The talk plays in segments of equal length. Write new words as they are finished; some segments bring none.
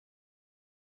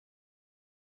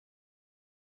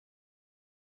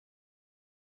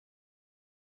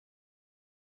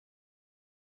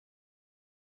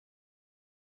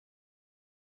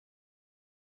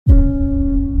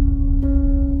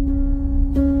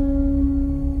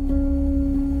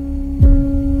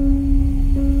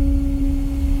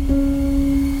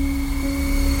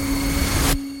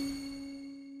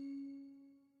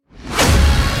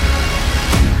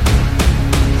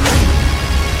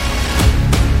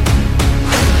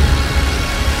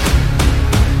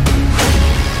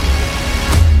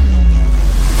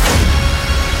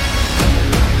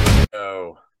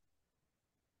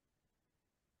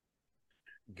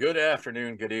Good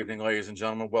afternoon, good evening, ladies and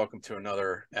gentlemen. Welcome to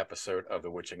another episode of The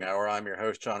Witching Hour. I'm your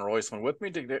host, John Royceland. With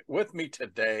me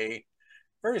today,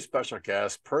 very special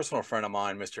guest, personal friend of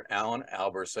mine, Mr. Alan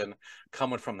Alberson,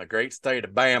 coming from the great state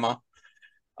of Bama.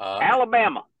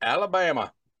 Alabama.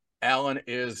 Alan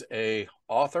is a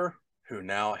author who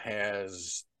now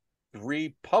has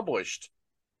 3 published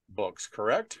books,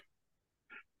 correct?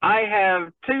 I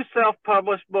have 2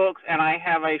 self-published books, and I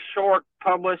have a short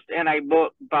published in a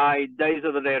book by Days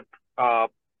of the Dead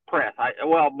Press.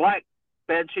 Black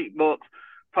Bedsheet Books,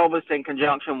 published in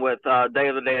conjunction with Day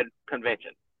of the Dead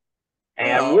Convention,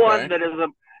 and Oh, okay.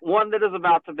 one that is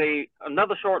about to be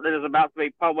another short that is about to be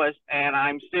published, and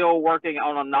I'm still working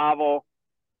on a novel.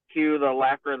 Cue the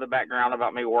laughter in the background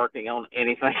about me working on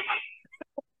anything.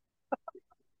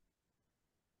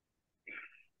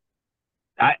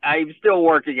 I'm still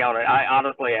working on it. I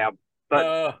honestly am.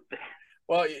 But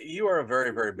well, you are a very,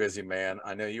 very busy man.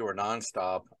 I know you are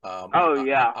nonstop.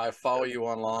 Yeah. I follow you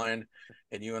online,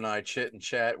 and you and I chit and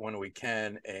chat when we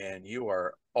can, and you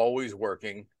are always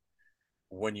working.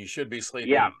 When you should be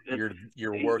sleeping, Yeah,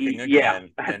 you're working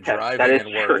again, and driving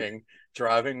and working, true.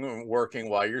 driving and working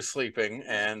while you're sleeping,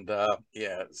 and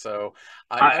yeah. So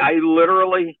I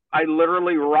literally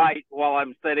write while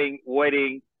I'm sitting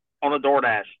waiting on a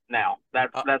DoorDash now.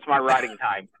 That's my writing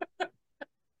time.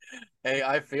 Hey,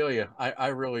 I feel you. I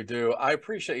really do. I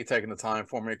appreciate you taking the time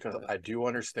for me because I do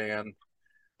understand,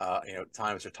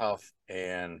 times are tough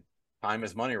and time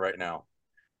is money right now.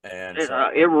 And so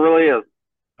It really is.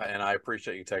 and I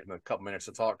appreciate you taking a couple minutes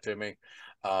to talk to me.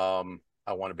 I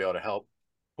want to be able to help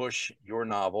push your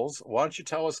novels. Why don't you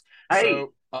tell us? Hey,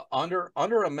 So,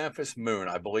 under a Memphis Moon,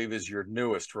 I believe, is your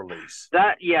newest release.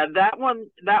 that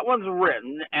one's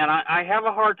written, and I have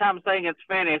a hard time saying it's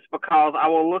finished because I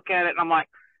will look at it and I'm like,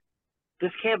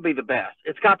 this can't be the best.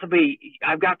 It's got to be.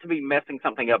 I've got to be messing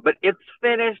something up. But it's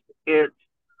finished. It's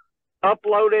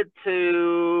uploaded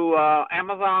to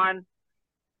Amazon.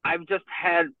 I've just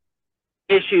had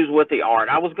issues with the art.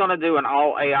 I was going to do an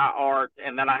all AI art,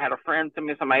 and then I had a friend send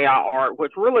me some AI art,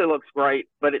 which really looks great,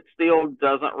 but it still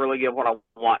doesn't really give what I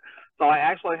want. So I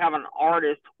actually have an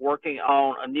artist working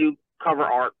on a new cover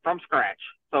art from scratch.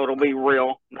 So it'll be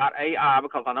real, not AI,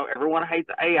 because I know everyone hates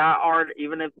AI art,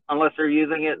 unless they're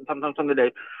using it, and sometimes some they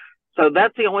do. So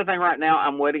that's the only thing right now.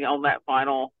 I'm waiting on that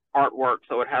final artwork,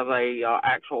 so it has a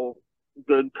actual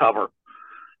good cover.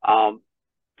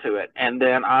 To it, and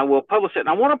then I will publish it. And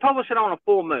I want to publish it on a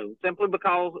full moon, simply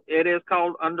because it is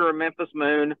called Under a Memphis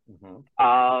Moon.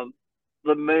 Mm-hmm.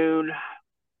 The moon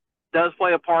does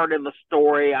play a part in the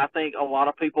story. I think a lot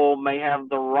of people may have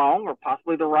the wrong or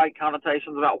possibly the right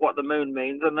connotations about what the moon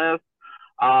means in this.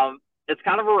 It's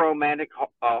kind of a romantic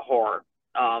horror.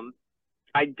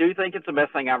 I do think it's the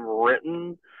best thing I've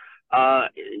written.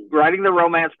 Writing the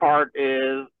romance part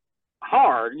is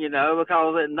hard,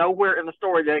 because nowhere in the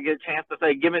story did I get a chance to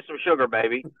say, "Give me some sugar,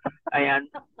 baby." And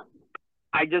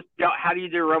I just don't. How do you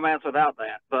do romance without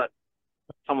that? But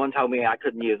someone told me I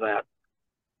couldn't use that.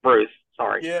 Bruce,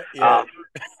 sorry. Yeah.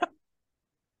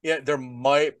 Yeah, there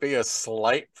might be a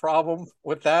slight problem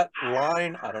with that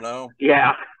line. I don't know.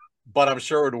 Yeah, But I'm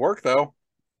sure it would work, though.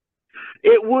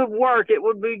 it would work. It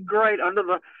would be great under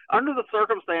the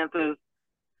circumstances.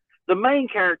 The main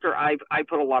character I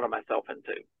put a lot of myself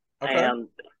into, Okay.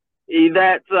 and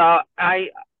that's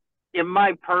in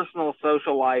my personal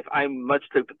social life, I'm much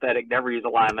too pathetic to ever use a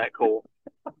line that cool.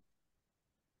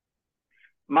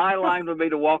 My line would be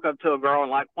to walk up to a girl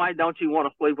and like, "Why don't you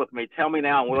want to sleep with me? Tell me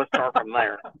now, and we'll start from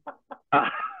there."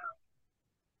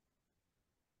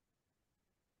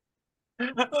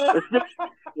 It's the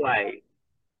way.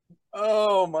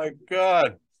 Oh my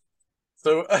God.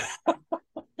 So,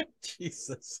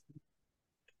 Jesus.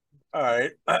 All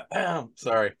right.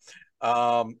 Sorry.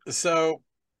 So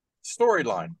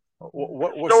storyline.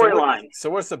 Storyline.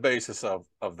 What's the basis of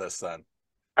this then?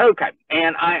 Okay,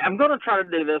 and I'm going to try to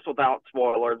do this without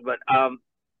spoilers, but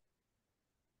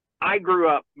I grew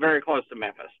up very close to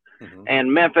Memphis, Mm-hmm.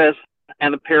 and Memphis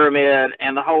and the pyramid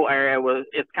and the whole area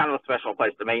it's kind of a special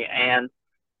place to me. And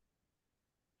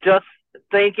just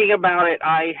thinking about it,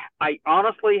 I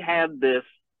honestly had this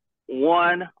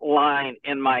one line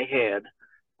in my head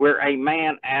where a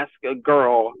man asks a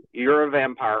girl, "You're a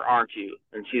vampire, aren't you?"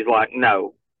 And she's like,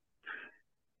 "No."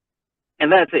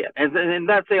 And that's it. And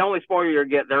that's the only spoiler you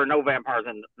get. There are no vampires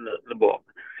in the book.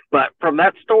 But from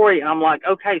that story, I'm like,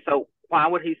 okay, so why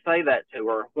would he say that to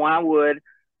her? Why would?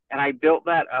 And I built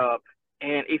that up.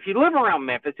 And if you live around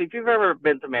Memphis, if you've ever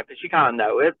been to Memphis, you kind of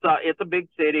know it's a big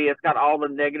city. It's got all the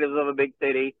negatives of a big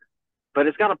city, but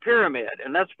it's got a pyramid,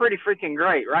 and that's pretty freaking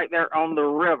great right there on the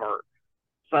river.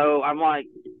 So I'm like,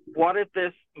 what if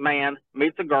this man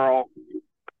meets a girl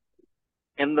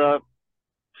in the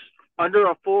under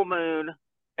a full moon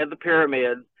at the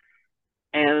pyramids,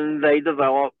 and they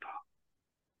develop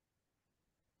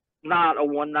not a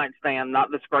one night stand,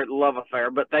 not this great love affair,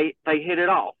 but they hit it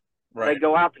off. Right. They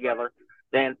go out together,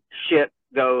 then shit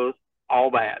goes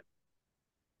all bad.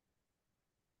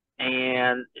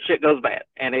 And shit goes bad,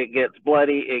 and it gets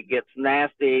bloody, it gets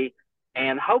nasty,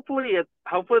 and hopefully it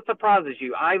surprises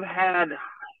you. I've had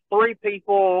 3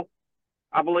 people,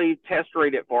 I believe, test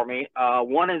read it for me.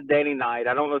 One is Danny Knight.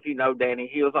 I don't know if you know Danny.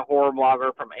 He was a horror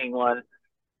blogger from England.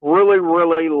 Really,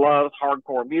 really loves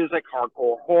hardcore music,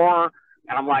 hardcore horror.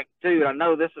 And I'm like, dude, I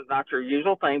know this is not your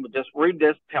usual thing, but just read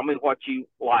this. Tell me what you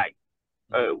like,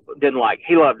 didn't like.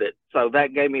 He loved it. So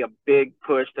that gave me a big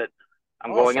push that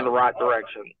I'm going in the right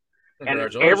direction. And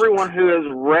everyone who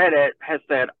has read it has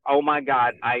said, oh, my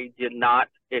God, I did not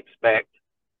expect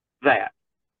that.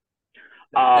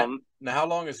 Now, how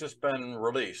long has this been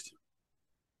released?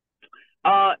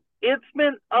 It's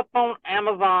been up on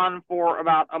Amazon for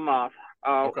about a month.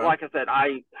 Okay. Like I said,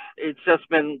 it's just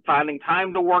been finding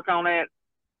time to work on it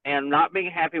and not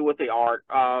being happy with the art.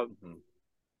 I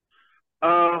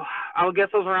guess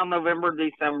it was around November,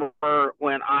 December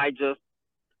when I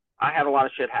had a lot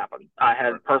of shit happen. I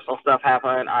had personal stuff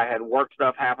happen. I had work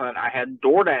stuff happen. I had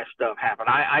DoorDash stuff happen.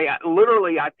 I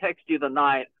literally texted you the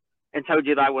night and told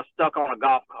you that I was stuck on a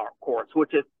golf course,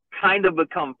 which has kind of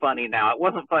become funny now. It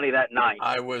wasn't funny that night.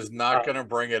 I was not going to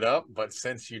bring it up, but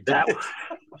since you did,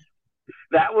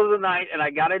 that was the night, and I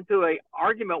got into an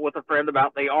argument with a friend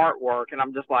about the artwork, and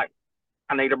I'm just like,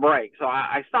 I need a break. So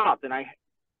I stopped,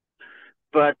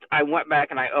 but I went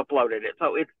back and I uploaded it.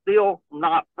 So it's still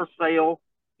not for sale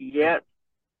yet.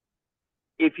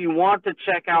 If you want to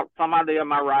check out some idea of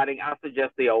my writing, I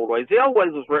suggest The Old Ways. The Old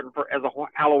Ways was written as a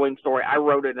Halloween story. I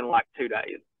wrote it in like 2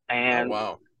 days. And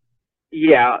wow.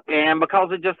 Yeah, and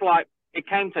because it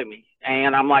came to me,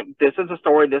 and I'm like, this is a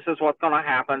story, this is what's going to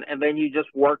happen, and then you just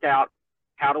work out,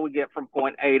 how do we get from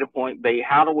point A to point B?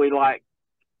 How do we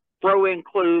throw in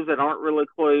clues that aren't really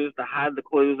clues to hide the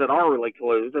clues that are really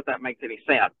clues, if that makes any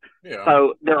sense? Yeah.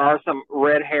 So there are some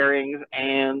red herrings,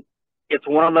 and it's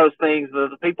one of those things that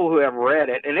the people who have read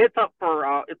it, and it's up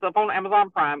on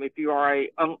Amazon Prime. If you are a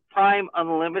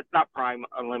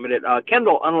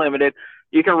Kindle Unlimited,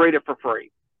 you can read it for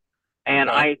free. And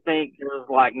I think there's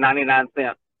like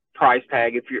 99-cent price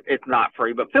tag if it's not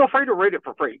free, but feel free to read it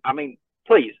for free. I mean,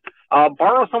 please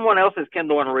borrow someone else's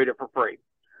Kindle and read it for free.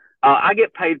 I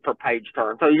get paid per page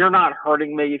turn, so you're not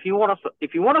hurting me. If you want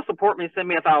to support me, send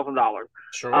me $1,000.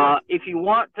 Sure. If you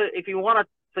want to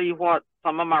see what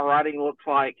some of my writing looks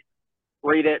like,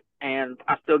 read it, and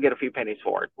I still get a few pennies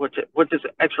for it, which is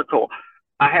extra cool.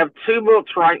 I have 2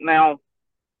 books right now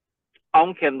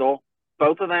on Kindle.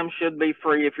 Both of them should be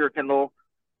free if you're Kindle.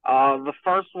 The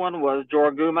first one was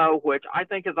Joragumo, which I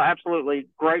think is an absolutely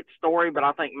great story, but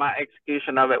I think my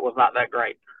execution of it was not that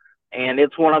great. And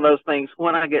it's one of those things,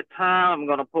 when I get time, I'm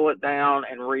going to pull it down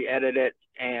and re-edit it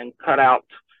and cut out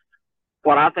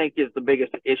what I think is the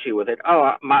biggest issue with it.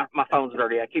 Oh, my phone's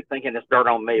dirty. I keep thinking it's dirt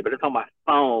on me, but it's on my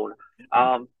phone.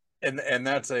 And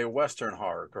that's a Western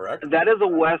horror, correct? That is a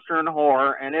Western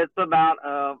horror, and it's about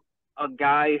a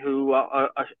guy who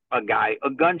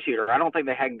a gun shooter. I don't think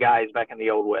they had guys back in the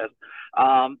Old West.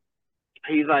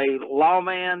 He's a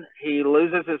lawman. He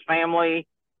loses his family.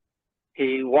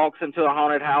 He walks into a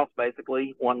haunted house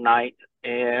basically one night,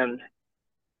 and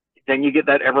then you get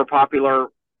that ever popular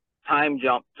time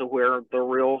jump to where the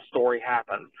real story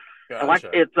happens. Gotcha.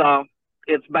 And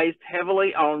it's based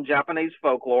heavily on Japanese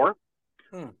folklore,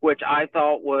 which I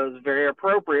thought was very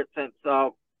appropriate since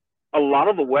a lot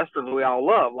of the westerns we all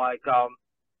love, like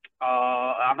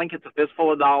I think it's A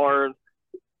Fistful of Dollars,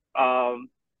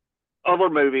 other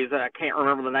movies that I can't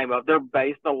remember the name of. They're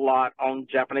based a lot on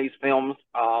Japanese films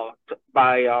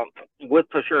with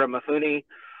Toshiro Mifune.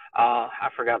 I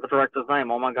forgot the director's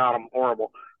name. Oh my God, I'm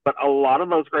horrible. But a lot of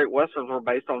those great westerns were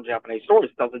based on Japanese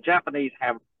stories because the Japanese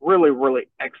have really, really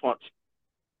excellent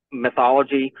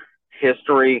mythology,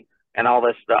 history, and all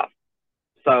this stuff.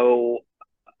 So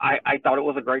I thought it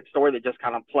was a great story that just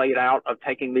kind of played out of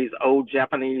taking these old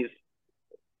Japanese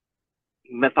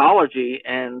mythology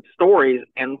and stories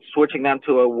and switching them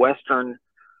to a Western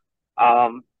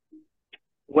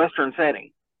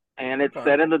setting. And it's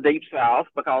set in the Deep South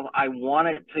because I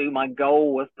wanted to, my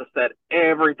goal was to set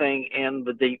everything in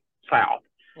the Deep South.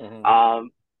 Mm-hmm.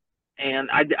 And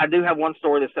I do have one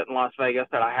story that's set in Las Vegas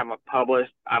that I haven't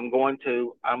published. I'm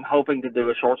hoping to do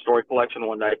a short story collection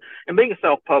one day. And being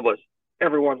self-published,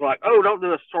 everyone's like, oh, don't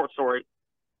do a short story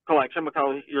collection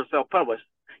because you're self-published.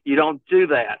 You don't do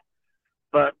that.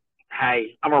 But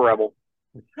hey, I'm a rebel.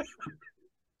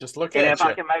 Just look And at if I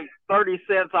you. can make 30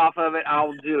 cents off of it,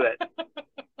 I'll do it.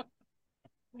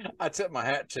 I tip my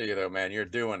hat to you, though, man. You're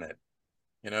doing it.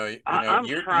 I'm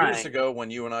Years trying. ago when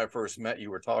you and I first met, you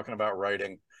were talking about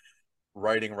writing,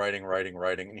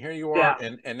 and here you are, Yeah.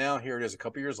 and now here it is. A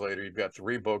couple years later, you've got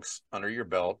 3 books under your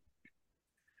belt.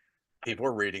 People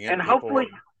are reading it. And People hopefully,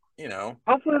 are, you know.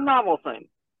 hopefully a novel soon.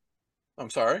 I'm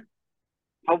sorry.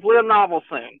 Hopefully a novel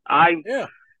soon. Yeah.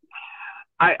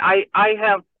 I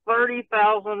have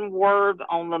 30,000 words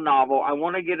on the novel. I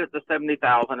want to get it to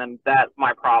 70,000, and that's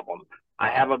my problem. I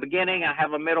have Wow. a beginning, I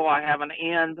have a middle, I have an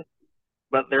end,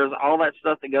 but there's all that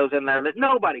stuff that goes in there that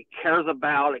nobody cares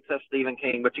about except Stephen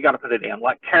King, but you got to put it in,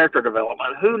 like character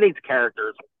development. Who needs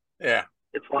characters? Yeah.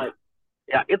 It's like,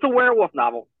 yeah, it's a werewolf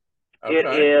novel. Okay.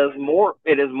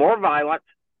 It is more violent,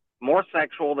 more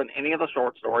sexual than any of the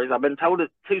short stories. I've been told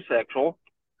it's too sexual.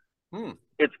 Hmm.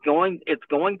 It's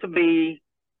going to be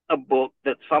a book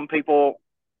that some people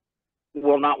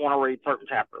will not want to read certain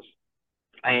chapters.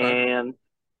 Okay. And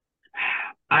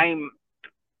I'm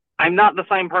I'm not the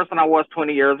same person I was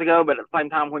 20 years ago, but at the same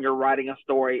time, when you're writing a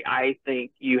story, I think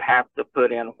you have to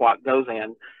put in what goes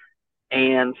in,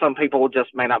 and some people just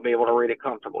may not be able to read it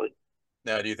comfortably.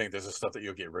 Now, do you think this is stuff that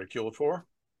you'll get ridiculed for?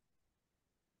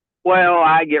 Well,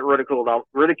 I get ridiculed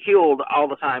all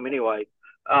the time anyway.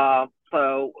 No,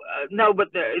 but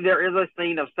there is a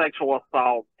scene of sexual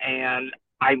assault, and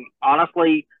I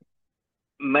honestly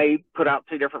may put out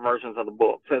 2 different versions of the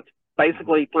book. So it's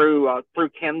basically through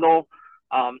Kindle.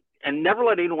 And never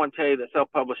let anyone tell you that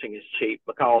self-publishing is cheap,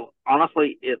 because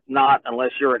honestly, it's not, unless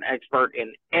you're an expert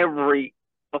in every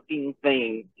fucking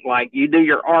thing. Like, you do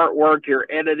your artwork, your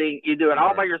editing, you do it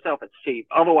all by Right. yourself. It's cheap.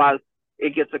 Otherwise,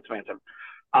 it gets expensive.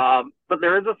 But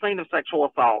there is a scene of sexual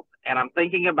assault, and I'm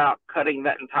thinking about cutting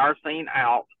that entire scene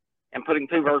out and putting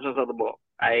 2 versions of the book,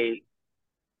 a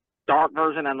dark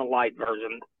version and the light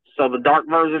version. So the dark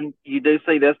version, you do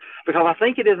see this, because I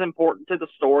think it is important to the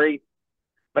story,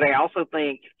 but I also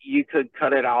think you could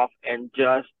cut it off and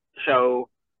just show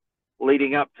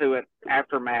leading up to it,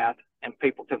 aftermath, and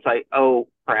people can say, oh,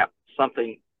 crap,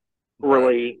 something Right.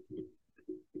 really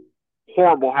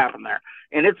horrible happened there.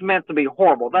 And it's meant to be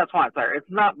horrible. That's why it's there. It's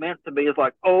not meant to be, it's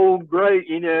like, oh, great,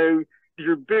 your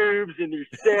boobs and your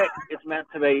sex. It's meant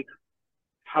to be,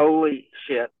 holy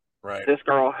shit, Right. this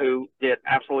girl who did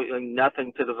absolutely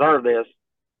nothing to deserve this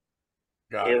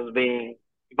Got it. is being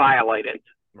violated.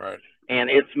 Right. And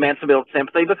it's meant to build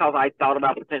sympathy, because I thought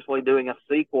about potentially doing a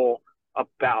sequel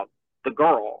about the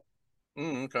girl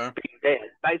Okay. being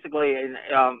dead. Basically,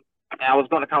 I was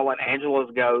going to call it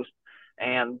Angela's Ghost,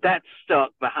 and that's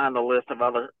stuck behind the list of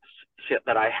other shit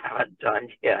that I haven't done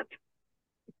yet.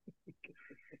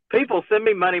 People send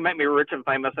me money, make me rich and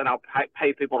famous, and I'll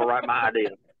pay people to write my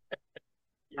ideas.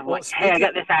 I'm Well, like, hey, I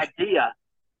got this idea.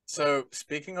 so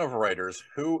speaking of writers,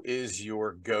 who is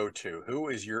your go-to? Who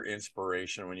is your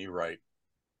inspiration when you write?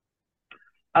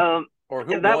 Um, Or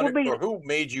and that would be, who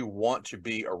made you want to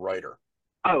be a writer?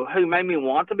 who made me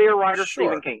want to be a writer?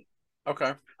 Stephen Sure. King.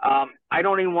 Okay. I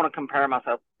don't even want to compare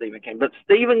myself to Stephen King, but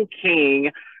Stephen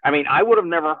King, I mean, I would have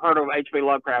never heard of H.P.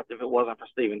 Lovecraft if it wasn't for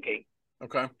Stephen King.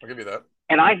 Okay. I'll give you that.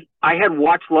 And I had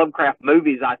watched Lovecraft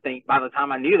movies, I think, by the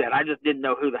time I knew that. I just didn't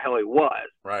know who the hell he was.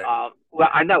 Right. Well,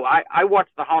 I know. I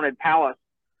watched The Haunted Palace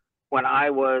when I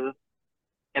was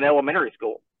in elementary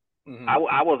school. Mm-hmm.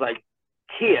 I was a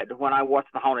kid when I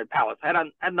watched The Haunted Palace. I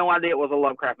had no idea it was a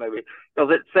Lovecraft movie, because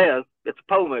it says it's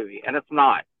a Poe movie, and it's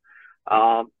not.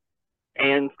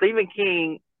 And Stephen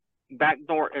King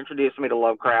backdoor introduced me to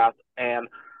Lovecraft, and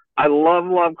I love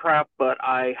Lovecraft, but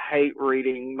I hate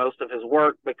reading most of his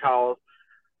work because,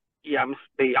 yeah, I'm just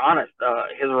be honest,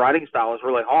 his writing style is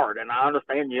really hard, and I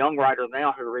understand young writers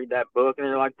now who read that book and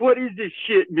they're like, "What is this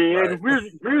shit, man? Right.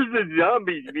 Where's the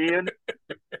zombies, man?"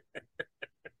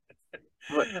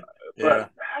 But Yeah.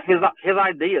 his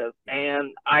ideas,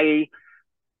 and I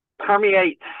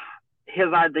permeate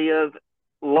his ideas,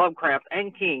 Lovecraft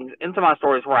and King's, into my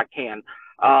stories where I can.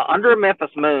 Under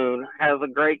Memphis Moon has a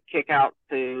great kick out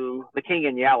to The King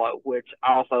in Yellow, which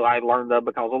also I learned of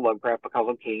because of Lovecraft, because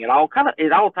of King. It all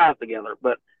ties together.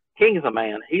 But King is a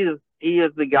man. He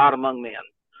is the God among men.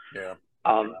 Yeah.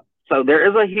 So there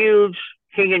is a huge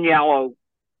King in Yellow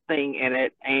thing in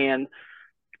it, and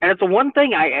it's the one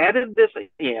thing I added this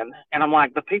in, and I'm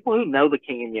like, the people who know The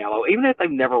King in Yellow, even if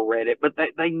they've never read it, but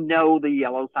they know the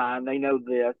yellow sign, they know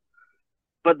this.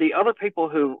 But the other people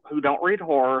who don't read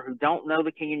horror, who don't know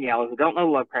The King in Yellow, who don't know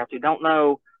Lovecraft, who don't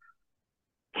know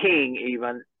King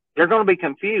even, they're going to be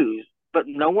confused. But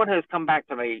no one has come back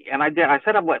to me. And I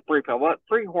said I've let 3 people,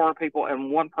 3 horror people and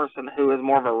 1 person who is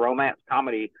more of a romance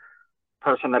comedy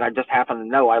person that I just happen to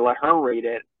know. I let her read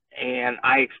it, and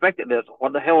I expected this.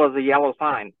 What the hell is a yellow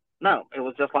sign? No, it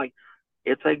was just like,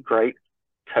 it's a great,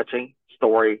 touching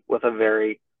story with a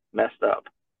very messed up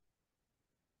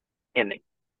ending.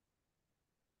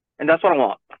 And that's what I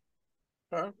want.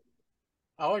 Okay.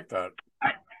 I like that.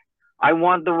 I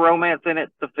want the romance in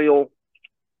it to feel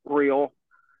real,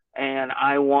 and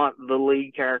I want the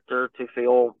lead character to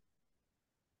feel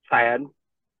sad.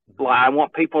 I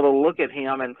want people to look at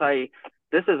him and say,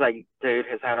 this is a dude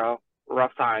who's had a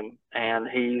rough time, and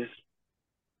he's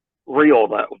real,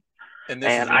 though. And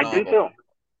this is a I novel. do feel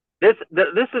this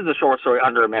is a short story,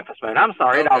 Under a Memphis Moon. I'm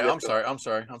sorry. Okay, I'm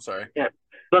sorry. Yeah.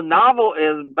 The novel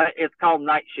it's called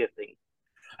Night Shifting.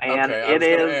 And okay, I was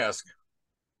going to ask.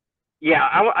 Yeah,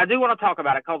 I do want to talk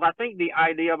about it because I think the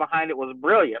idea behind it was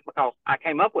brilliant because I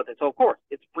came up with it. So, of course,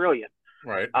 it's brilliant.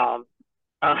 Right. So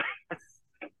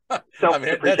I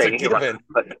mean, that's a given.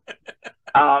 But,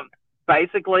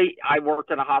 basically, I worked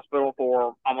in a hospital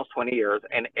for almost 20 years,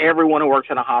 and everyone who works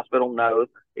in a hospital knows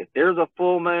if there's a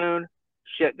full moon,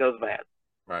 shit goes bad.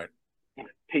 Right.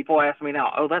 People ask me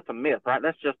now, oh, that's a myth, right?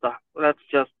 That's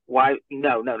just why.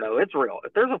 No, it's real.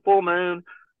 If there's a full moon,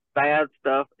 bad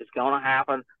stuff is going to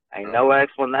happen. Ain't no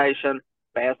explanation.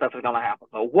 Bad stuff is going to happen.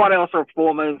 So what else are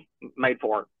full moons made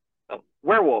for? So,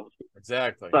 werewolves.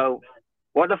 Exactly. So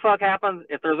what the fuck happens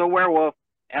if there's a werewolf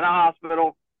in a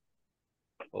hospital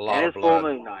and it's full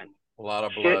moon night? A lot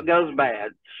of blood. Shit goes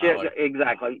bad.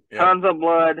 Exactly. Yep. Tons of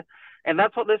blood. And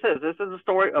that's what this is. This is a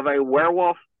story of a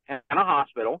werewolf in a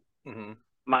hospital. Mm-hmm.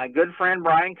 My good friend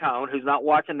Brian Cohn, who's not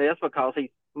watching this because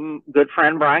he's good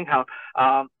friend Brian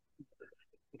Cohn,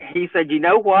 he said, you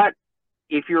know what?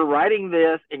 If you're writing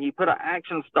this and you put an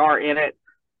action star in it,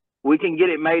 we can get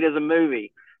it made as a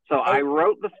movie. So I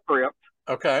wrote the script.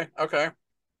 Okay.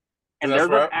 And there's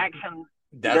an action.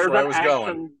 That's where I was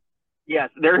going. Yes,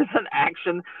 there is an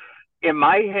action. In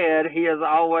my head, he is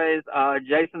always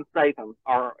Jason Statham.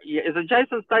 Or is it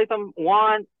Jason Statham?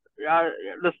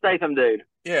 The Statham dude.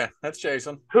 Yeah, that's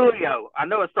Jason. Julio. I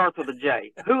know it starts with a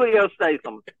J. Julio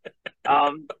Statham.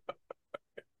 God,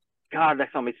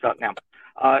 that's going to be stuck now.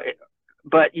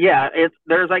 But yeah,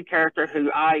 there's a character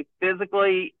who I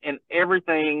physically and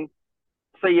everything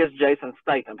see as Jason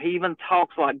Statham. He even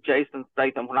talks like Jason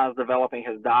Statham when I was developing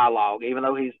his dialogue, even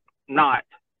though he's not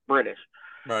British.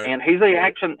 Right. And he's the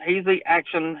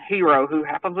action hero who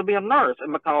happens to be a nurse.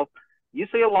 And because you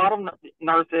see a lot of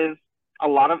nurses, a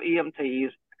lot of EMTs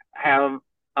have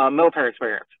military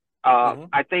experience.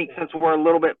 I think since we're a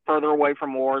little bit further away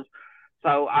from wars,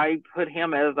 so I put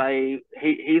him as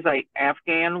he's a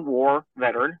Afghan war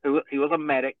veteran he was a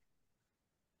medic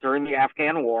during the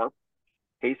Afghan war.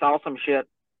 He saw some shit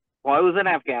while he was in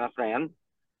Afghanistan.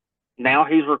 Now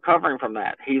he's recovering from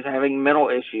that. He's having mental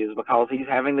issues because he's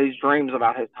having these dreams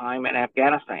about his time in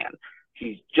Afghanistan.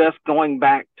 He's just going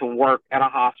back to work at a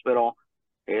hospital.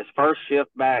 His first shift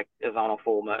back is on a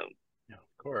full moon. Yeah,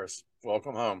 of course.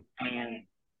 Welcome home. And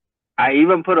I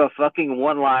even put a fucking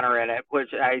one-liner in it, which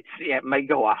it may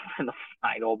go off in the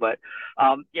final, but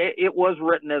it was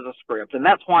written as a script, and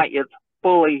that's why it's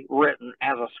fully written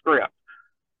as a script.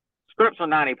 Scripts are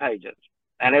 90 pages,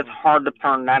 and it's hard to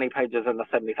turn 90 pages into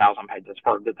 70,000 pages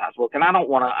for a good size book. And I don't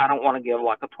want to give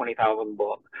like a 20,000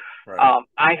 book. Right.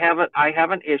 I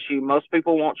have an issue. Most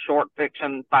people want short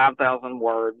fiction 5,000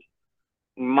 words.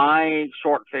 My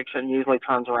short fiction usually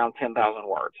turns around 10,000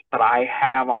 words, but I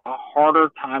have a harder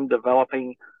time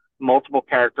developing multiple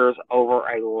characters over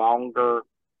a longer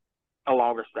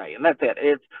stay. And that's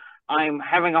it. I'm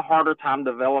having a harder time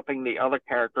developing the other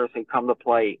characters who come to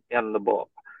play in the book.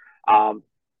 I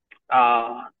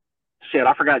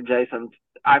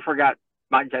forgot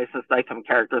my Jason Statham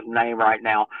character's name right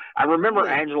now. I remember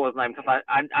Angela's name because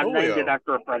I named it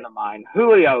after a friend of mine.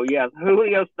 Julio, yes.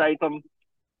 Julio Statham.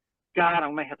 God,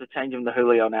 I may have to change him to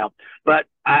Julio now. But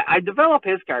I develop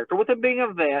his character with him being a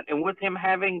vet and with him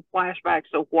having flashbacks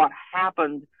to what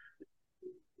happened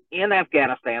in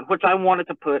Afghanistan, which I wanted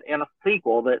to put in a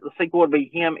sequel. That the sequel would be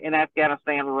him in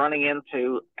Afghanistan running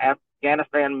into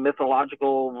Afghanistan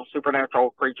mythological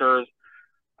supernatural creatures.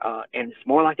 And it's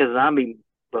more like a zombie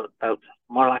book. But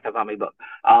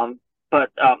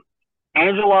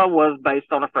Angela was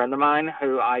based on a friend of mine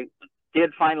who I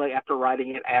did finally, after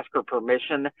writing it, ask her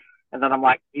permission. And then I'm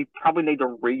like, you probably need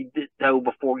to read it, though,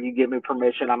 before you give me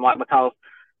permission. I'm like, because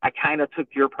I kind of took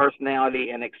your personality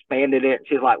and expanded it.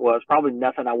 She's like, well, it's probably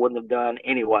nothing I wouldn't have done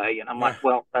anyway. And I'm like,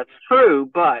 well, that's true,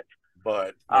 but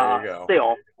there you go.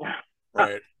 Still.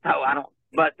 Right.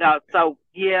 So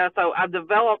I've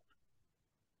developed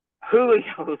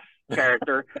Julio's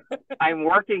character. I'm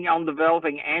working on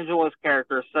developing Angela's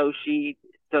character so she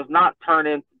does not turn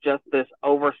into just this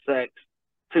oversexed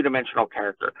two-dimensional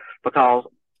character, because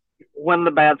when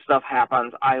the bad stuff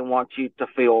happens, I want you to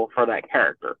feel for that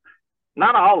character.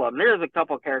 Not all of them. There's a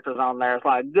couple of characters on there. It's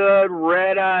like, good,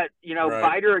 Retta,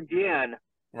 bite her again.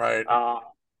 Right.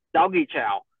 Doggy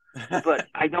chow. But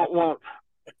I don't want,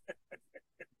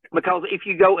 because if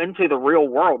you go into the real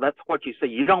world, that's what you see.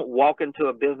 You don't walk into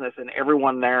a business and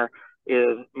everyone there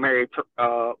is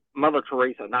Mother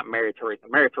Teresa, not Mary Teresa.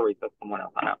 Mary Teresa is someone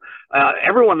else I know.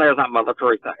 Everyone there is not Mother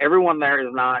Teresa. Everyone there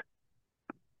is not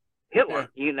Hitler.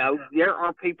 Yeah. There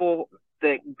are people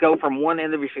that go from one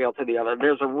end of the scale to the other.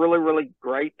 There's a really, really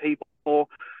great people,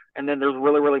 and then there's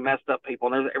really, really messed up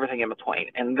people, and there's everything in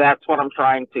between. And that's what I'm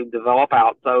trying to develop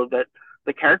out, so that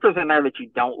the characters in there that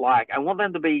you don't like, I want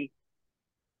them to be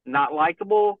not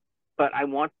likable, but I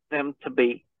want them to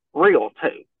be real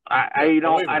too. I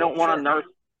don't want a nurse.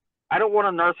 I don't want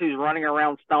a nurse who's running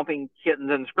around stomping kittens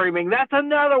and screaming, "That's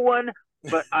another one!"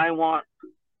 But I want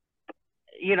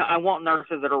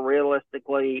nurses that are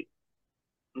realistically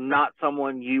not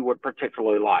someone you would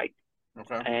particularly like.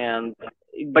 Okay. And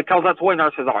because that's the way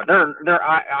nurses are.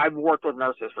 I've worked with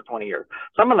nurses for 20 years.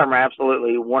 Some of them are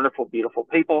absolutely wonderful, beautiful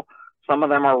people. Some of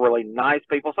them are really nice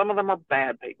people. Some of them are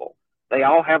bad people. They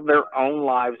all have their own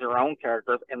lives, their own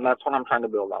characters, and that's what I'm trying to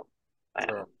build on.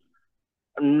 Sure.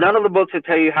 None of the books that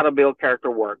tell you how to build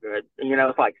character work good.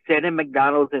 It's like sit in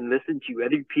McDonald's and listen to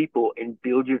other people and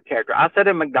build your character. I sit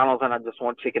in McDonald's and I just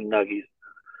want chicken nuggets.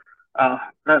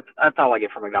 That's all I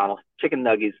get from McDonald's, chicken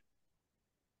nuggets.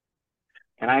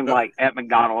 And I'm like at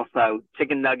McDonald's, so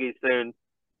chicken nuggets soon.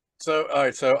 So, all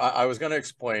right. So I was going to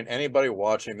explain, anybody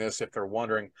watching this, if they're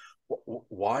wondering,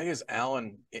 why is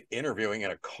Alan interviewing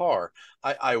in a car?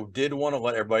 I did want to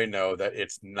let everybody know that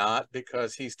it's not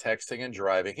because he's texting and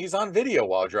driving. He's on video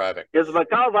while driving. It's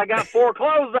because I got 4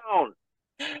 clothes on.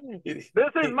 This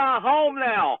is my home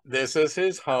now. This is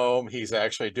his home. He's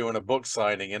actually doing a book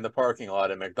signing in the parking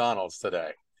lot at McDonald's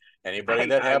today. Anybody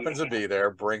that happens to be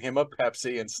there, bring him a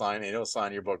Pepsi and he'll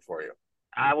sign your book for you.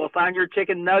 I will sign your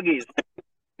chicken nuggets.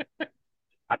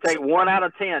 I take 1 out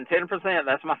of 10, 10%.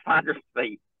 That's my finder's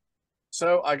fee.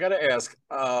 So I got to ask,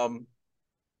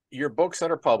 your books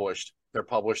that are published, they're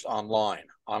published online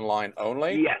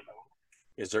only? Yes.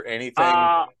 Is there anything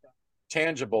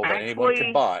tangible that anyone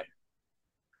can buy?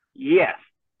 Yes.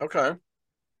 Okay.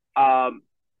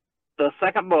 The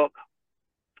second book,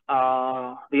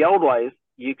 The Old Ways,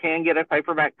 you can get a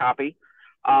paperback copy.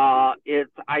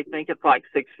 I think it's like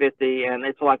 $6.50, and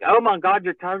it's like, oh my God,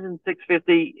 you're charging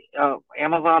 $6.50.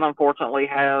 Amazon unfortunately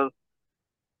has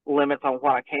limits on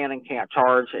what I can and can't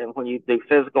charge, and when you do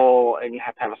physical and you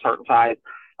have to have a certain size.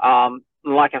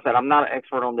 Like I said, I'm not an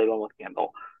expert on dealing with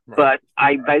Kindle, right. But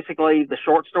the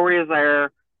short story is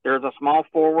there. There's a small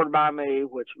foreword by me,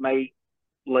 which may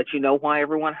let you know why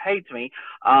everyone hates me.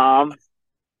 Hopefully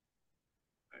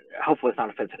it's not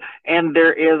offensive. And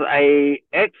there is a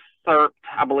excerpt,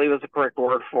 I believe is the correct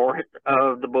word for it,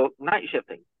 of the book Night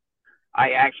Shifting.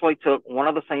 I actually took one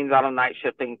of the scenes out of Night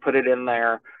Shifting, put it in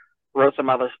there, wrote some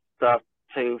other stuff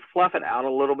to fluff it out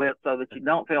a little bit so that you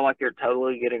don't feel like you're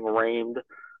totally getting reamed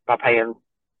by paying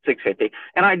 $6.50.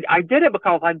 And I did it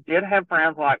because I did have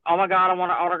friends like, oh my God, I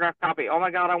want an autographed copy. Oh my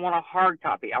God, I want a hard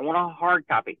copy. I want a hard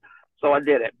copy. So I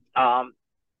did it.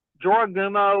 Jorah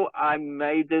Gumo, I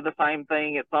may do the same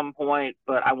thing at some point,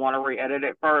 but I want to re-edit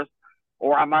it first,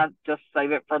 or I might just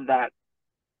save it for that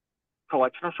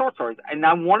collection of short stories. And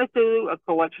I wanted to do a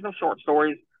collection of short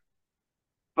stories,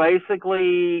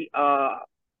 basically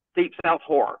Deep South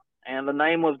horror. And the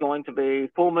name was going to be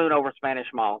Full Moon Over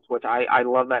Spanish Moss, which I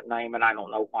love that name, and I don't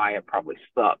know why. It probably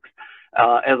sucks.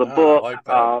 As a book, I, like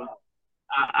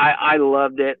I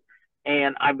loved it.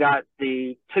 And I've got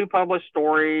the 2 published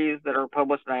stories that are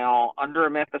published now, Under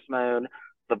a Memphis Moon,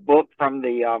 the book from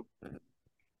the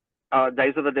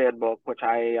Days of the Dead book, which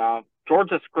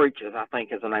Georgia Screeches, I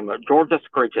think is the name of it, Georgia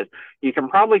Screeches. You can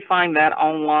probably find that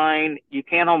online. You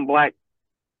can on Black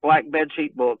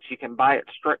Bedsheet Books. You can buy it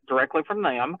directly from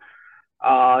them.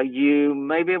 You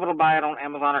may be able to buy it on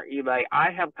Amazon or eBay. I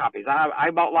have copies.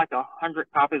 I bought like 100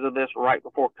 copies of this right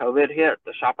before COVID hit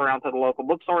to shop around to the local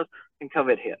bookstores, and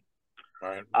COVID hit.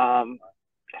 Right.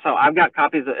 So I've got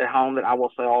copies at home that I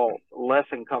will sell less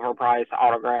than cover price,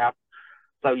 autographed.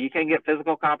 So you can get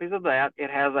physical copies of that. It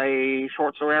has a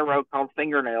short story I wrote called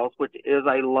Fingernails, which is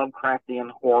a Lovecraftian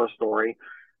horror story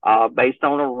based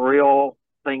on a real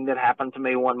thing that happened to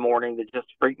me one morning that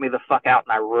just freaked me the fuck out.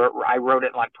 And I wrote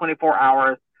it in like 24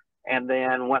 hours and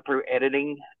then went through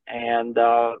editing and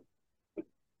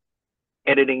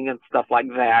stuff like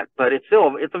that. But it's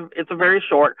a very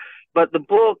short. But the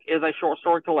book is a short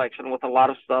story collection with a lot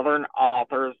of Southern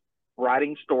authors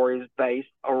writing stories based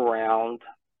around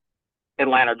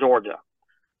Atlanta, Georgia.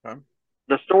 Okay.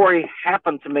 The story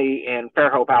happened to me in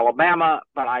Fairhope, Alabama,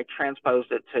 but I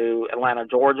transposed it to Atlanta,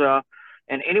 Georgia.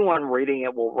 And anyone reading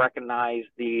it will recognize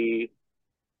the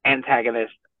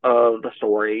antagonist of the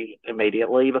story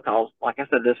immediately because, like I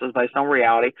said, this is based on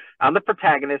reality. I'm the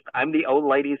protagonist. I'm the old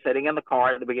lady sitting in the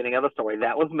car at the beginning of the story.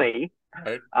 That was me.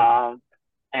 Right.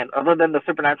 And other than the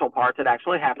supernatural parts, it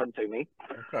actually happened to me.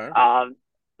 Okay.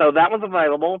 So that one's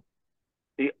available.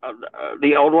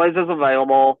 The Old Ways is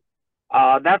available.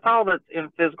 That's all that's in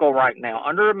physical right now.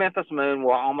 Under a Memphis Moon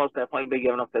will almost definitely be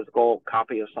given a physical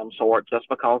copy of some sort just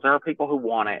because there are people who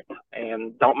want it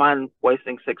and don't mind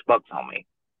wasting $6 on me.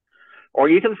 Or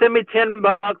you can send me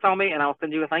 $10 on me and I'll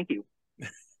send you a thank you.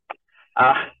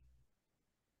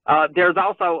 There's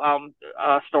also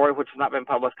a story which has not been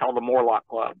published called The Morlock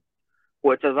Club,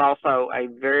 which is also a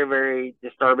very, very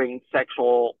disturbing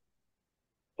sexual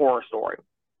horror story.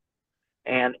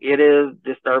 And it is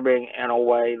disturbing in a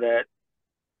way that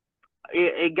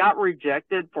it got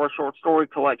rejected for a short story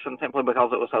collection simply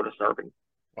because it was so disturbing.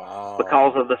 Wow.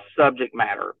 Because of the subject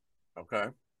matter. Okay.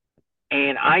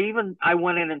 And I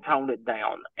went in and toned it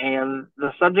down. And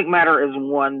the subject matter is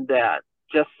one that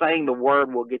just saying the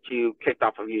word will get you kicked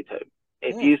off of YouTube.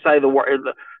 If you say the word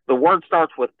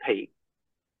starts with P.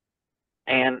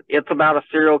 And it's about a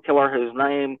serial killer whose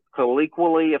name,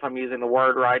 colloquially, if I'm using the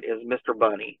word right, is Mr.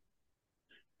 Bunny.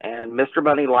 And Mr.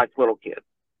 Bunny likes little kids.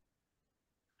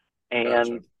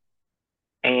 And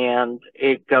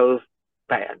it goes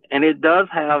bad. And it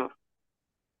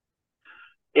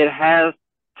has,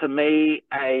 to me,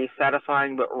 a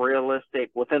satisfying but realistic,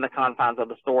 within the confines of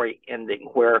the story, ending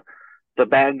where the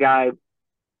bad guy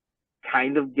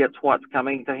kind of gets what's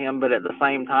coming to him, but at the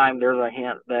same time, there's a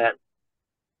hint that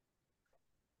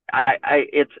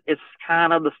it's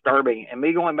kind of disturbing. And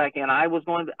me going back in, I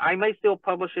may still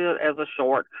publish it as a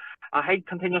short. I hate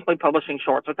continuously publishing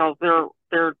shorts because they're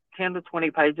 10 to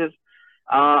 20 pages.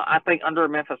 I think Under a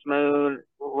Memphis Moon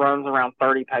runs around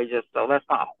 30 pages, so that's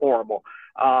not horrible.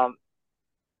 Club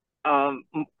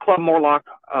Morlock,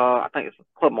 I think it's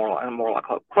Club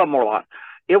Morlock.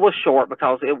 It was short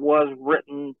because it was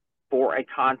written for a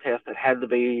contest that had to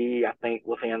be, I think,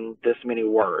 within this many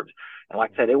words. And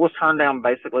like I said, it was turned down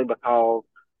basically because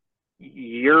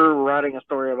you're writing a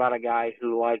story about a guy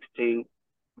who likes to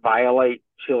violate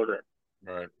children.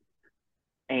 Right.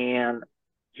 And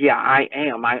yeah, I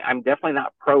am. I'm definitely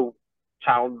not pro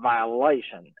child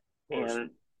violation.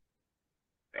 And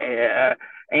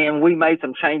we made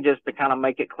some changes to kind of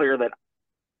make it clear that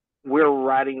we're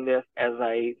writing this as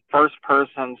a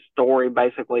first-person story,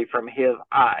 basically from his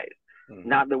eyes. Mm-hmm.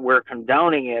 Not that we're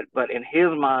condoning it, but in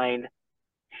his mind,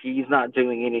 he's not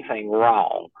doing anything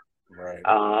wrong.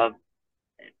 Right.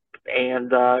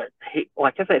 He,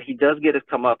 like I said, he does get his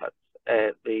comeuppance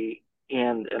at the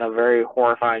end in a very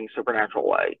horrifying supernatural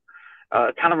way,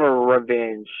 kind of a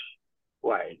revenge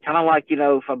way. Kind of like,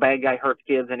 if a bad guy hurts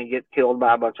kids and he gets killed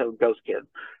by a bunch of ghost kids.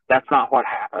 That's not what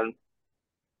happened.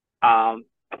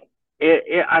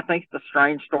 I think it's a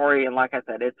strange story, and like I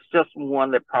said, it's just one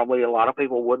that probably a lot of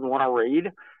people wouldn't want to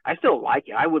read. I still like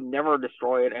it. I would never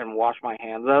destroy it and wash my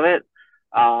hands of it.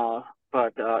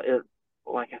 But it,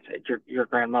 like I said, your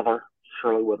grandmother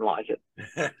surely wouldn't like it.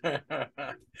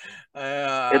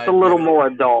 It's a little more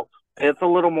adult. It's a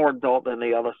little more adult than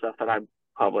the other stuff that I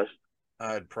published.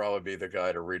 I'd probably be the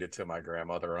guy to read it to my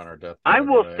grandmother on her deathbed. I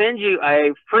will send you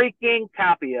a freaking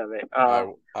copy of it.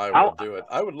 I will do it.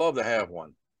 I would love to have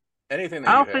one. Anything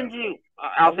that I'll send you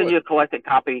a collected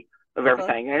copy of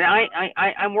everything. And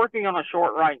I'm working on a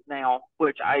short right now,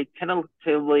 which I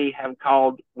tentatively have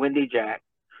called Windy Jack.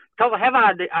 Because I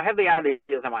have the ideas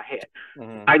in my head.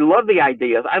 Mm-hmm. I love the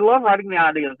ideas. I love writing the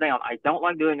ideas down. I don't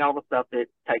like doing all the stuff that it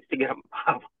takes to get them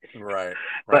published. Right.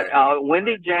 But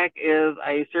Windy Jack is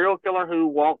a serial killer who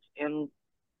walks in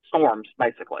storms,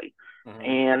 basically. Mm-hmm.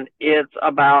 And it's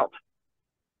about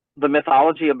the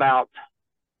mythology about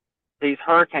these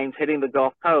hurricanes hitting the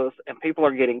Gulf Coast, and people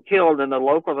are getting killed, and the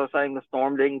locals are saying the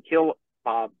storm didn't kill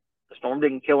Bob. The storm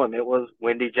didn't kill him. It was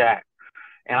Windy Jack.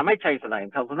 And I may change the name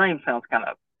because the name sounds kind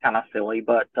of silly,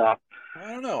 but I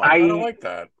don't know. I kind of like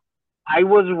that. I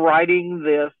was writing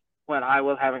this when I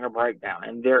was having a breakdown,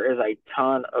 and there is a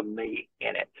ton of me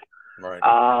in it.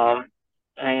 Right.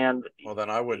 And well,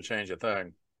 then I wouldn't change a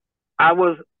thing. I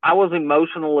was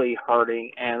emotionally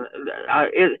hurting, and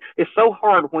it's so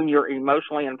hard when you're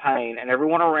emotionally in pain, and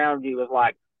everyone around you is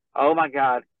like, "Oh my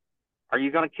God, are you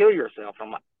going to kill yourself?"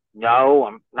 I'm like, "No,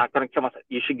 I'm not going to kill myself.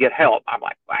 You should get help." I'm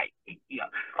like, "Wait,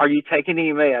 are you taking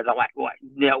any meds?" I'm like, "What?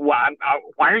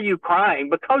 Why are you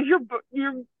crying?" Because you're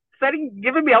giving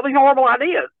me all these horrible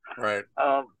ideas. Right.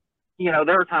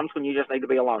 There are times when you just need to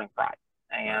be alone and cry.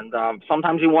 And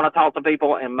sometimes you want to talk to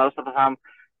people, and most of the time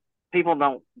people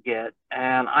don't get.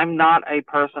 And I'm not a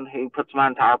person who puts my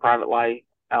entire private life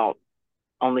out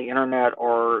on the internet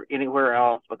or anywhere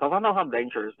else, because I know how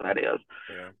dangerous that is.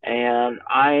 Yeah. And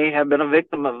I have been a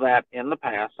victim of that in the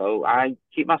past. So I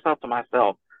keep myself to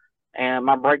myself. And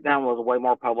my breakdown was way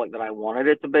more public than I wanted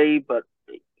it to be, but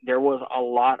there was a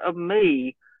lot of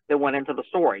me that went into the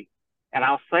story. And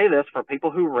I'll say this for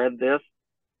people who read this,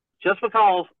 just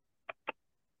because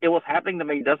it was happening to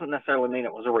me doesn't necessarily mean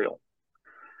it was real.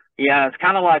 Yeah, it's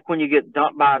kind of like when you get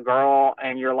dumped by a girl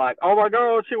and you're like, oh my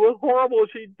God, she was horrible.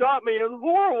 She dumped me. It was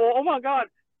horrible. Oh my God.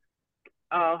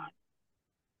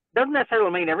 Doesn't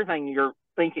necessarily mean everything you're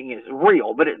thinking is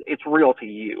real, but it's real to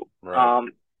you. Right.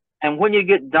 And when you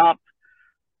get dumped,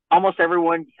 almost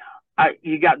everyone,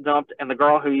 you got dumped, and the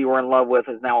girl who you were in love with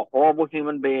is now a horrible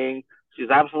human being.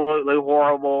 She's absolutely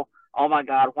horrible. Oh my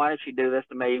God, why did she do this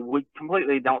to me? We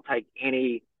completely don't take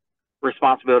any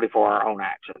responsibility for our own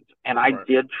actions. And I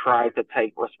did try to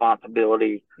take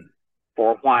responsibility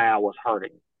for why I was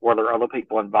hurting. Were there other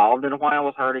people involved in why I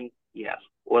was hurting? Yes.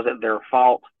 Was it their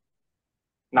fault?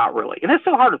 Not really. And it's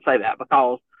so hard to say that,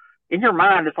 because in your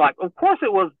mind, it's like, of course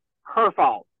it was her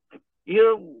fault.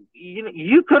 You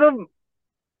could have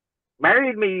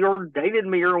married me or dated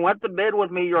me or went to bed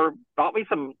with me or bought me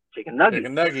some chicken nuggets.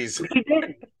 Chicken nuggies. But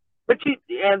she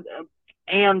didn't. But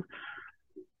and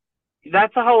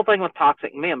that's the whole thing with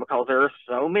toxic men, because there are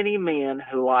so many men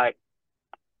who like,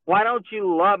 why don't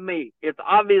you love me? It's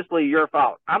obviously your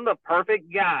fault. I'm the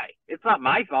perfect guy. It's not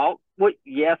my fault. Well,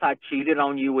 yes, I cheated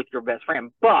on you with your best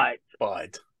friend, but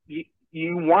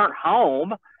you weren't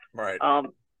home. Right.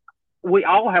 We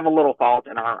all have a little fault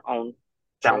in our own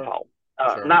downfall.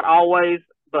 Sure. Not always,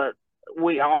 but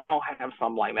we all have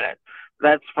some blame in it.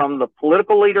 That's from the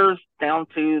political leaders down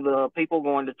to the people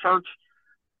going to church.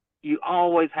 You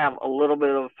always have a little bit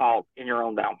of fault in your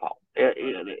own downfall.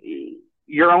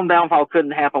 Your own downfall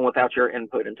couldn't happen without your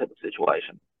input into the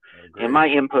situation. And my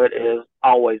input is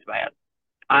always bad.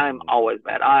 I'm always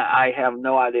bad. I have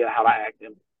no idea how to act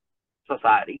in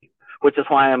society, which is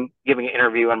why I'm giving an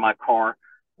interview in my car.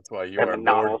 That's why you are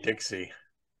Lord Dixie,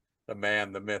 the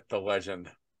man, the myth, the legend.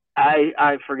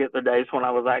 I forget the days when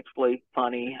I was actually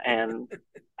funny and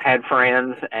had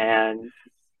friends and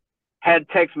had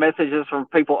text messages from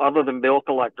people other than bill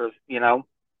collectors,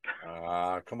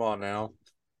 Come on now.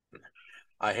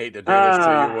 I hate to do this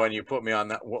to you when you put me on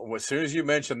that. As soon as you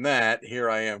mention that, here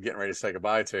I am getting ready to say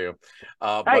goodbye to you.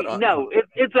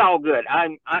 It's all good.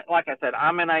 Like I said,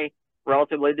 I'm in a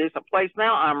relatively decent place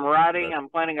now. I'm writing. I'm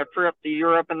planning a trip to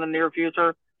Europe in the near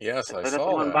future. Yes, I saw that. If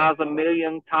someone buys 1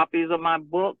 million copies of my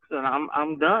books, and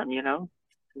I'm done.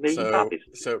 Copies.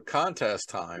 So contest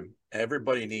time.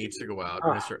 Everybody needs to go out.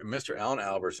 Mr. Alan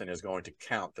Alberson is going to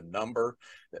count the number,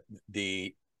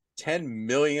 the 10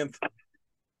 millionth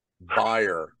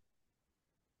buyer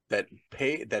that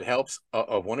helps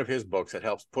of one of his books that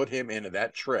helps put him into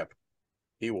that trip.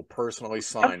 He will personally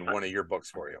sign one of your books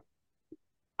for you.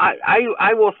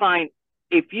 I will sign.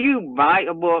 If you buy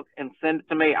a book and send it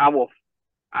to me, I will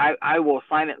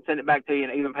sign it and send it back to you,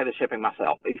 and even pay the shipping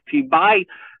myself. If you buy,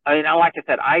 like I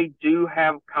said, I do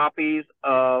have copies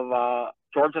of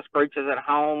Georgia Screeches at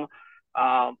home.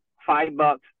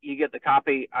 $5, you get the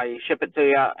copy. I ship it to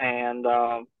you, and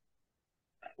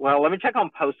let me check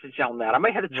on postage on that. I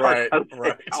may have to charge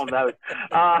postage on those,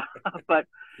 but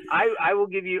I will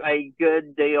give you a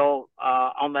good deal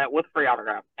on that with free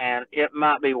autograph, and it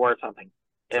might be worth something.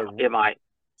 It might.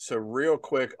 So real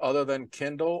quick, other than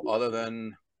Kindle, other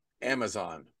than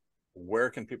Amazon,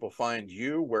 where can people find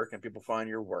you? Where can people find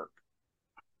your work?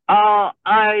 That's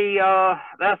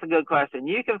a good question.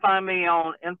 You can find me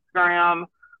on Instagram,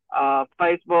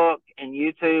 Facebook, and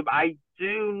YouTube. I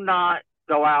do not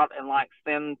go out and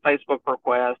send Facebook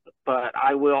requests, but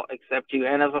I will accept you.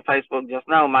 And as a Facebook, just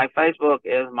know my Facebook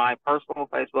is my personal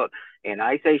Facebook, and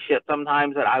I say shit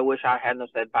sometimes that I wish I hadn't have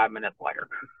said 5 minutes later.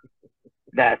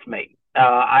 That's me.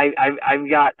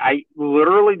 I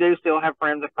literally do still have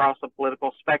friends across the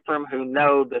political spectrum who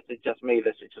know this is just me.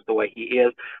 This is just the way he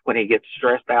is. When he gets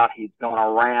stressed out, he's going to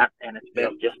rant, and it's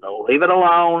best just to leave it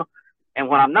alone. And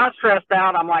when I'm not stressed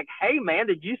out, I'm like, hey, man,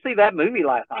 did you see that movie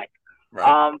last night?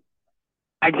 Right.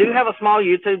 I do have a small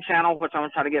YouTube channel, which I'm going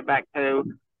to try to get back to.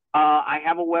 I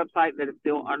have a website that is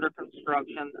still under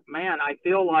construction. Man, I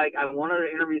feel like I wanted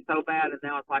to interview so bad, and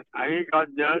now it's like, I ain't got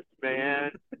nuts,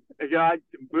 man. I got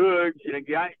some books, and I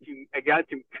got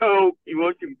some Coke. You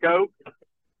want some Coke?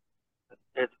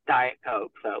 It's Diet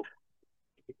Coke, so.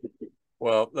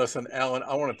 Well, listen, Alan,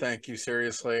 I want to thank you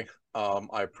seriously.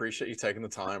 I appreciate you taking the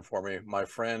time for me, my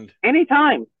friend.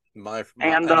 Anytime.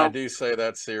 And I do say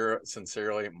that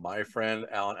sincerely, my friend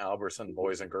Alan Alberson.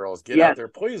 Boys and girls, get out yes, there.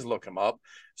 Please look him up.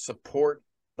 Support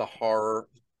the horror.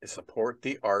 Support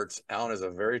the arts. Alan is a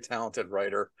very talented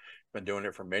writer. Been doing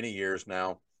it for many years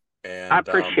now. And I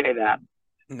appreciate that.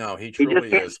 no, he He just truly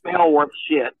can't is. spell worth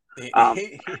shit.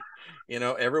 You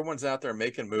know, everyone's out there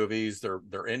making movies.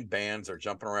 They're in bands. They're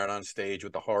jumping around on stage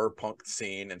with the horror punk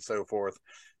scene and so forth.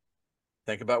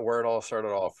 Think about where it all started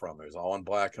off from. It was all in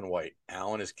black and white.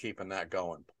 Alan is keeping that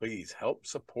going. Please help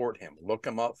support him. Look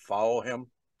him up. Follow him.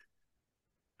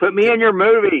 Put me in your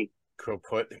movie.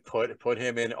 Put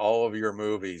him in all of your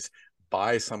movies.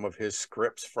 Buy some of his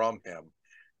scripts from him.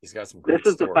 He's got some great This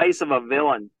is stories. the face of a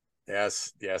villain.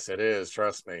 Yes, it is.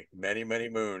 Trust me. Many, many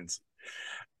moons.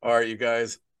 All right, you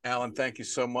guys. Alan, thank you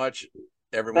so much.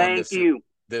 Everyone, Thank you.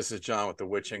 This is John with the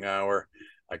Witching Hour.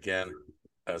 Again,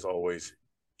 as always,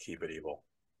 keep it evil.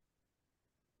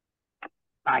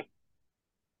 Bye.